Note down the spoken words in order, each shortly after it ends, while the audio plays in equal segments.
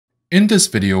In this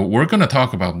video, we're going to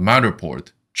talk about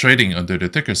Matterport, trading under the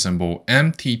ticker symbol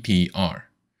MTPR.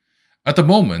 At the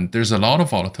moment, there's a lot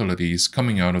of volatilities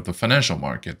coming out of the financial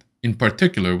market, in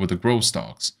particular with the growth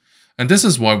stocks. And this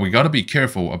is why we got to be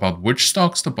careful about which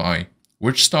stocks to buy,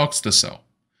 which stocks to sell.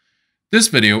 This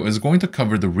video is going to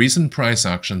cover the recent price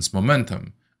actions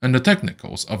momentum and the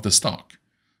technicals of the stock.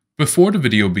 Before the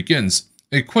video begins,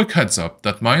 a quick heads up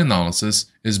that my analysis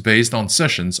is based on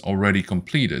sessions already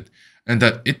completed and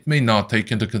that it may not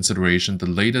take into consideration the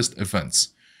latest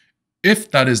events.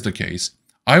 If that is the case,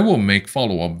 I will make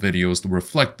follow-up videos to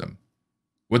reflect them.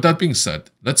 With that being said,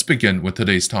 let's begin with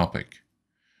today's topic.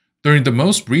 During the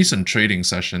most recent trading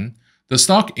session, the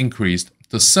stock increased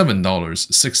to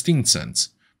 $7.16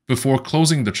 before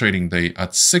closing the trading day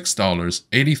at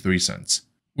 $6.83.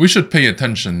 We should pay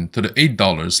attention to the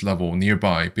 $8 level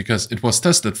nearby because it was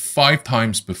tested 5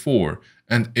 times before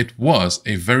and it was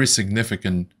a very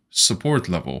significant support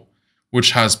level,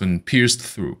 which has been pierced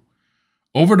through.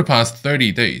 Over the past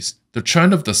 30 days, the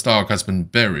trend of the stock has been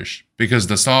bearish because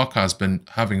the stock has been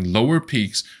having lower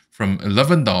peaks from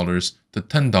 $11 to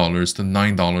 $10 to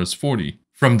 $9.40.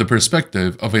 From the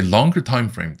perspective of a longer time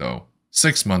frame though,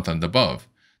 6 months and above,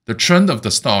 the trend of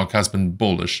the stock has been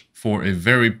bullish for a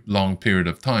very long period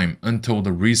of time until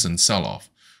the recent sell-off,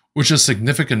 which is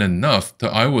significant enough to,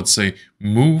 I would say,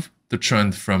 move the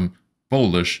trend from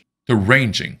bullish to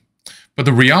ranging. But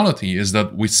the reality is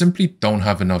that we simply don't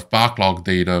have enough backlog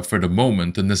data for the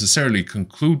moment to necessarily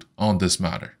conclude on this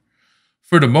matter.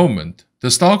 For the moment, the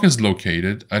stock is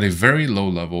located at a very low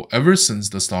level ever since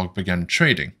the stock began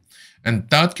trading, and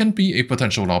that can be a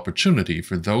potential opportunity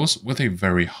for those with a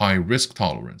very high risk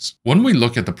tolerance. When we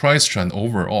look at the price trend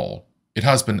overall, it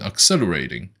has been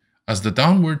accelerating as the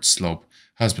downward slope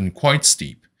has been quite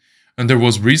steep, and there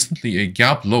was recently a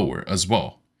gap lower as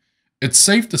well. It's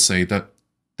safe to say that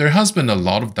there has been a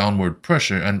lot of downward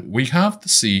pressure, and we have to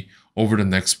see over the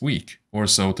next week or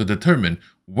so to determine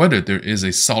whether there is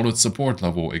a solid support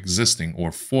level existing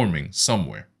or forming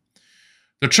somewhere.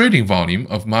 The trading volume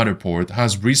of Matterport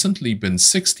has recently been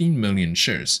 16 million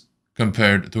shares,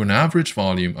 compared to an average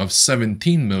volume of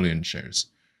 17 million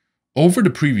shares. Over the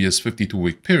previous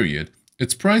 52-week period,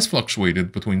 its price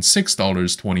fluctuated between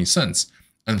 $6.20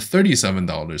 and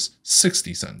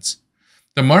 $37.60.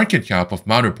 The market cap of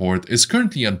Matterport is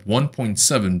currently at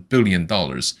 $1.7 billion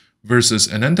versus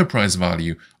an enterprise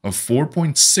value of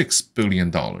 $4.6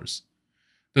 billion.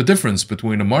 The difference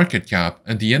between the market cap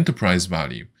and the enterprise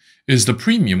value is the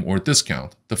premium or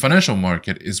discount the financial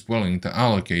market is willing to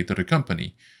allocate to the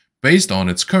company based on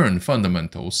its current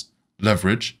fundamentals,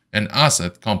 leverage, and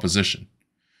asset composition.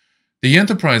 The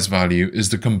enterprise value is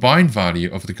the combined value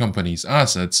of the company's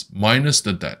assets minus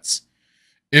the debts.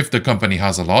 If the company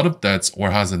has a lot of debts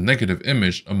or has a negative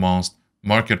image amongst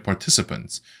market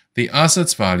participants, the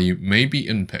assets value may be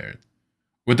impaired.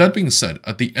 With that being said,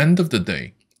 at the end of the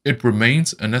day, it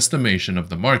remains an estimation of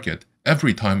the market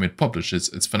every time it publishes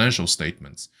its financial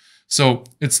statements, so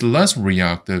it's less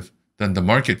reactive than the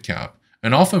market cap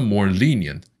and often more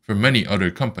lenient for many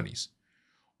other companies.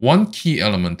 One key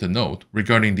element to note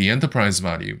regarding the enterprise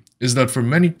value is that for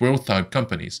many growth-type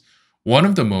companies, one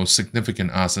of the most significant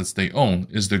assets they own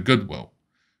is their goodwill.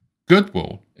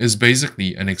 Goodwill is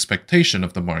basically an expectation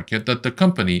of the market that the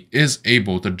company is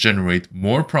able to generate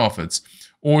more profits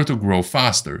or to grow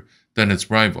faster than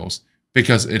its rivals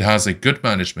because it has a good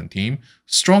management team,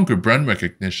 stronger brand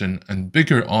recognition, and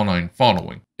bigger online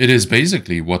following. It is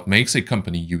basically what makes a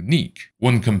company unique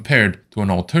when compared to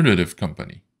an alternative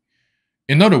company.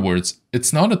 In other words,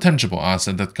 it's not a tangible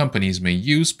asset that companies may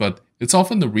use, but it's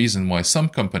often the reason why some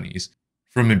companies,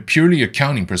 from a purely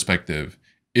accounting perspective,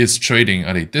 is trading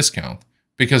at a discount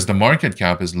because the market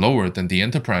cap is lower than the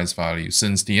enterprise value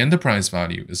since the enterprise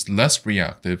value is less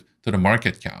reactive to the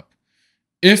market cap.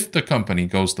 If the company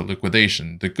goes to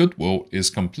liquidation, the goodwill is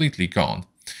completely gone,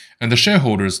 and the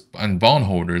shareholders and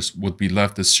bondholders would be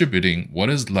left distributing what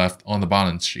is left on the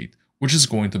balance sheet, which is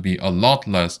going to be a lot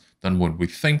less than what we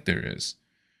think there is.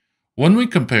 When we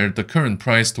compare the current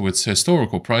price to its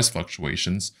historical price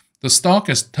fluctuations, the stock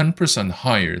is 10%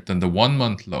 higher than the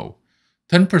 1-month low,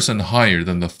 10% higher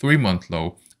than the 3-month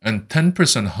low, and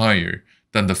 10% higher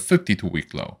than the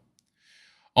 52-week low.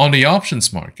 On the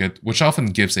options market, which often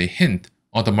gives a hint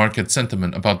on the market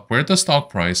sentiment about where the stock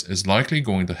price is likely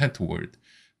going to head toward,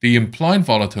 the implied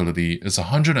volatility is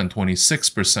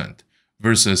 126%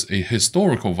 versus a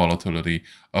historical volatility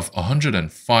of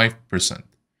 105%.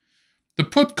 The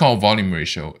put-call volume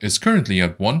ratio is currently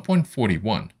at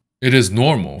 1.41. It is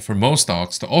normal for most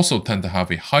stocks to also tend to have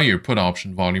a higher put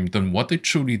option volume than what they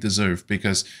truly deserve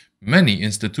because many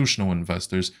institutional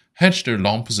investors hedge their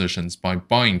long positions by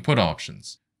buying put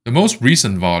options. The most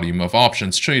recent volume of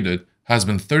options traded has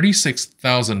been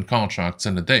 36,000 contracts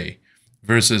in a day,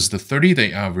 versus the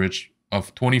 30-day average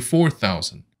of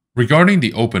 24,000. Regarding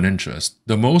the open interest,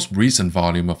 the most recent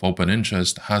volume of open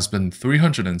interest has been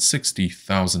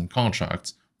 360,000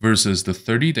 contracts versus the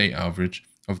 30-day average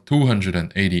of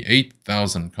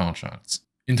 288,000 contracts.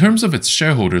 In terms of its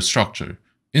shareholder structure,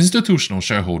 institutional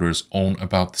shareholders own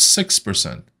about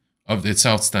 6% of its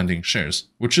outstanding shares,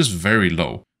 which is very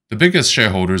low. The biggest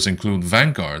shareholders include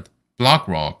Vanguard,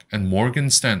 BlackRock, and Morgan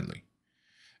Stanley.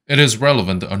 It is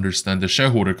relevant to understand the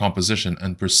shareholder composition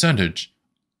and percentage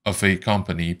of a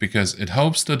company because it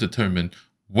helps to determine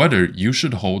whether you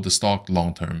should hold the stock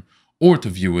long-term or to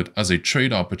view it as a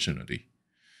trade opportunity.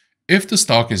 If the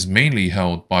stock is mainly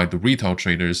held by the retail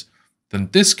traders, then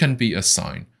this can be a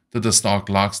sign that the stock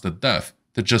lacks the depth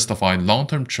to justify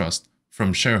long-term trust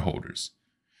from shareholders.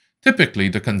 Typically,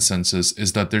 the consensus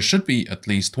is that there should be at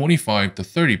least 25 to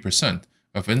 30%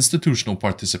 of institutional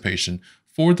participation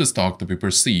for the stock to be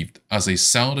perceived as a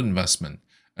sound investment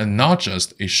and not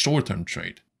just a short-term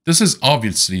trade. This is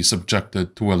obviously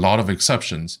subjected to a lot of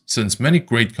exceptions since many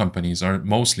great companies are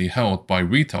mostly held by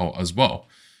retail as well,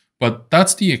 but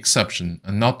that's the exception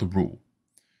and not the rule.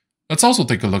 Let's also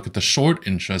take a look at the short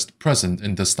interest present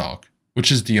in the stock,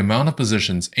 which is the amount of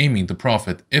positions aiming to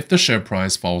profit if the share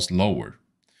price falls lower.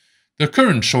 The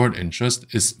current short interest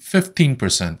is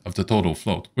 15% of the total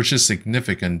float, which is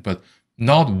significant but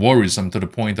not worrisome to the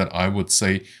point that I would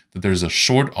say that there's a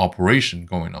short operation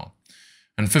going on,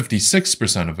 and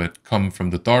 56% of it come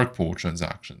from the dark pool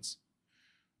transactions.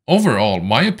 Overall,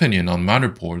 my opinion on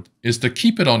Matterport is to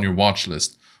keep it on your watch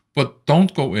list, but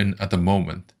don't go in at the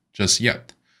moment, just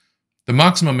yet. The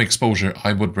maximum exposure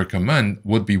I would recommend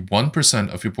would be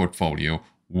 1% of your portfolio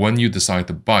when you decide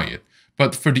to buy it,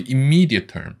 but for the immediate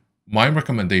term, my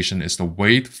recommendation is to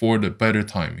wait for the better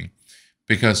timing,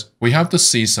 because we have to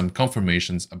see some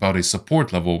confirmations about a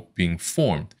support level being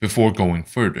formed before going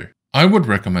further. I would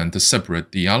recommend to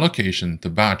separate the allocation to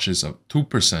batches of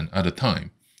 2% at a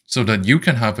time, so that you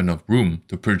can have enough room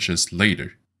to purchase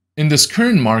later. In this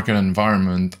current market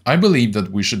environment, I believe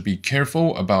that we should be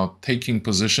careful about taking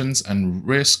positions and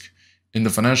risk in the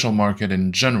financial market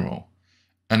in general,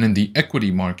 and in the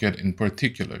equity market in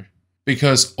particular.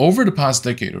 Because over the past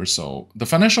decade or so, the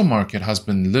financial market has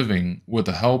been living with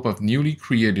the help of newly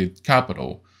created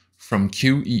capital from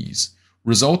QEs,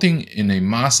 resulting in a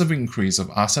massive increase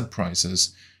of asset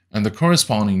prices and the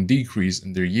corresponding decrease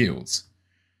in their yields.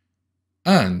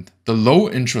 And the low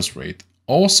interest rate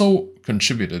also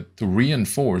contributed to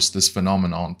reinforce this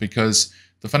phenomenon because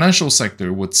the financial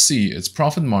sector would see its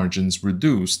profit margins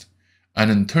reduced and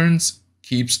in turn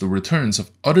keeps the returns of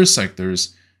other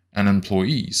sectors and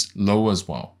employees low as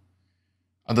well.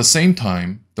 At the same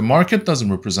time, the market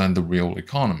doesn't represent the real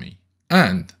economy,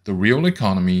 and the real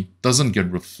economy doesn't get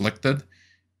reflected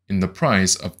in the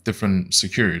price of different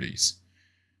securities.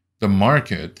 The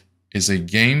market is a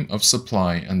game of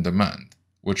supply and demand,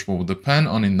 which will depend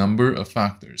on a number of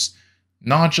factors,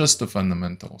 not just the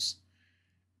fundamentals.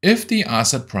 If the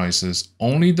asset prices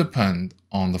only depend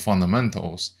on the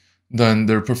fundamentals, then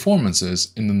their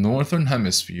performances in the Northern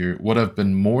Hemisphere would have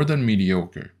been more than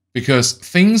mediocre, because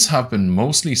things have been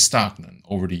mostly stagnant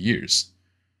over the years.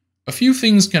 A few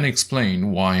things can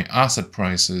explain why asset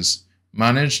prices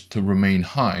managed to remain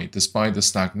high despite the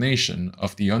stagnation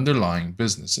of the underlying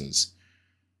businesses.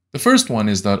 The first one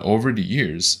is that over the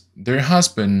years, there has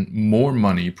been more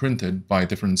money printed by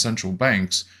different central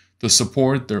banks to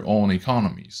support their own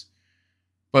economies.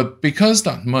 But because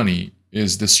that money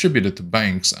is distributed to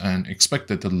banks and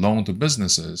expected to loan to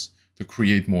businesses to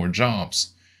create more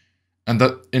jobs, and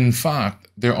that in fact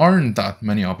there aren't that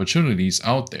many opportunities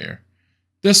out there,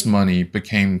 this money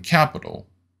became capital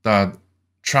that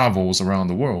travels around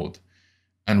the world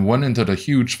and went into the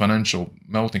huge financial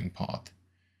melting pot.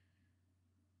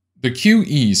 The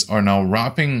QEs are now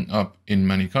wrapping up in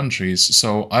many countries,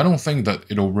 so I don't think that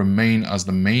it'll remain as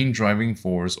the main driving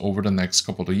force over the next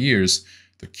couple of years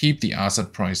to keep the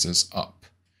asset prices up.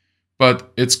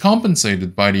 But it's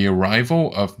compensated by the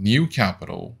arrival of new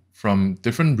capital from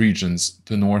different regions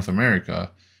to North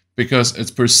America because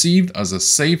it's perceived as a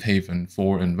safe haven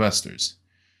for investors.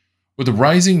 With the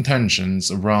rising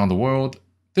tensions around the world,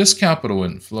 this capital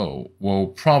inflow will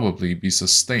probably be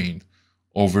sustained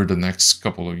over the next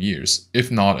couple of years,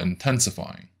 if not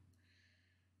intensifying.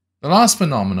 The last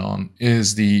phenomenon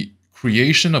is the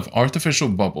creation of artificial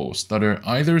bubbles that are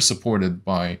either supported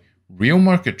by real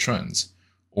market trends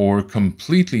or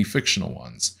completely fictional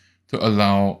ones to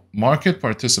allow market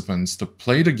participants to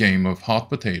play the game of hot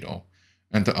potato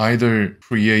and to either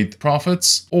create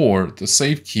profits or to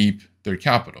safekeep their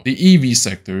capital. The EV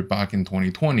sector back in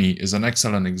 2020 is an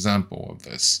excellent example of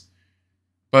this.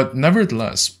 But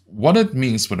nevertheless, what it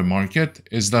means for the market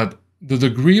is that the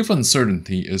degree of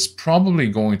uncertainty is probably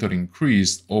going to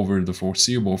increase over the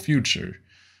foreseeable future,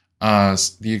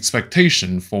 as the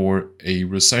expectation for a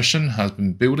recession has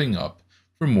been building up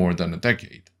for more than a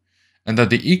decade, and that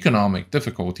the economic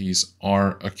difficulties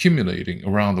are accumulating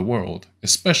around the world,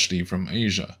 especially from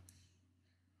Asia.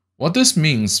 What this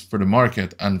means for the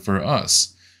market and for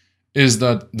us is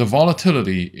that the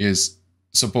volatility is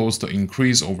supposed to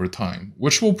increase over time,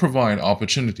 which will provide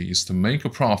opportunities to make a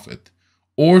profit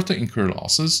or to incur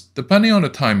losses, depending on the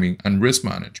timing and risk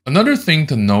management. Another thing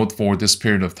to note for this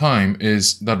period of time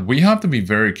is that we have to be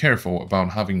very careful about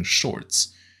having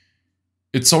shorts.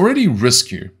 It's already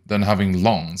riskier than having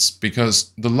longs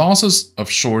because the losses of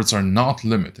shorts are not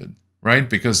limited, right?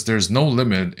 Because there's no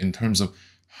limit in terms of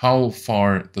how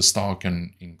far the stock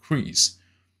can increase.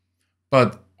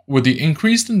 But with the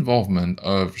increased involvement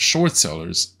of short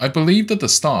sellers, I believe that the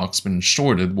stocks being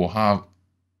shorted will have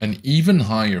an even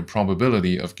higher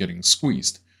probability of getting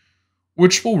squeezed,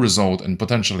 which will result in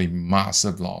potentially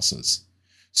massive losses.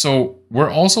 So we're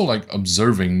also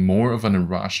observing more of an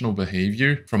irrational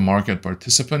behavior from market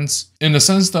participants, in the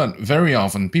sense that very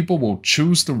often people will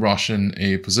choose to rush in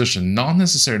a position not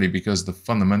necessarily because the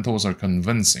fundamentals are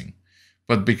convincing,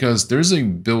 but because there's a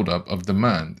buildup of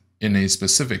demand in a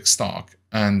specific stock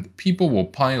and people will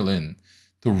pile in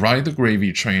to ride the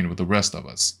gravy train with the rest of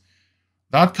us.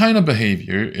 That kind of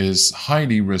behavior is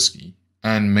highly risky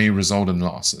and may result in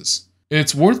losses.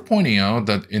 It's worth pointing out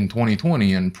that in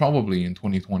 2020 and probably in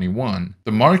 2021,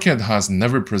 the market has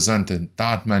never presented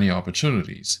that many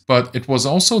opportunities, but it was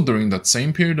also during that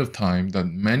same period of time that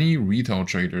many retail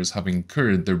traders have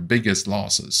incurred their biggest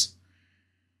losses.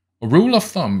 A rule of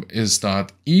thumb is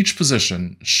that each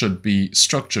position should be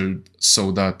structured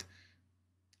so that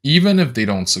even if they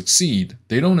don't succeed,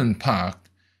 they don't impact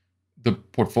the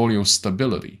portfolio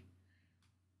stability.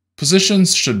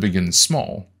 Positions should begin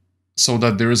small so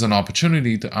that there is an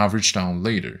opportunity to average down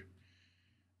later.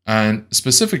 And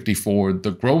specifically for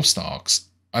the growth stocks,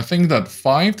 I think that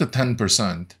 5 to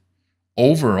 10%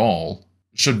 overall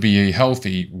should be a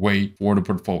healthy weight for the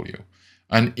portfolio.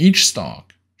 And each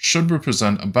stock should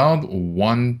represent about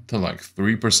 1 to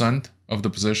 3% of the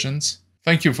positions.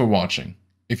 Thank you for watching.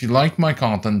 If you like my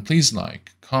content, please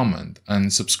like, comment,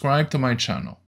 and subscribe to my channel.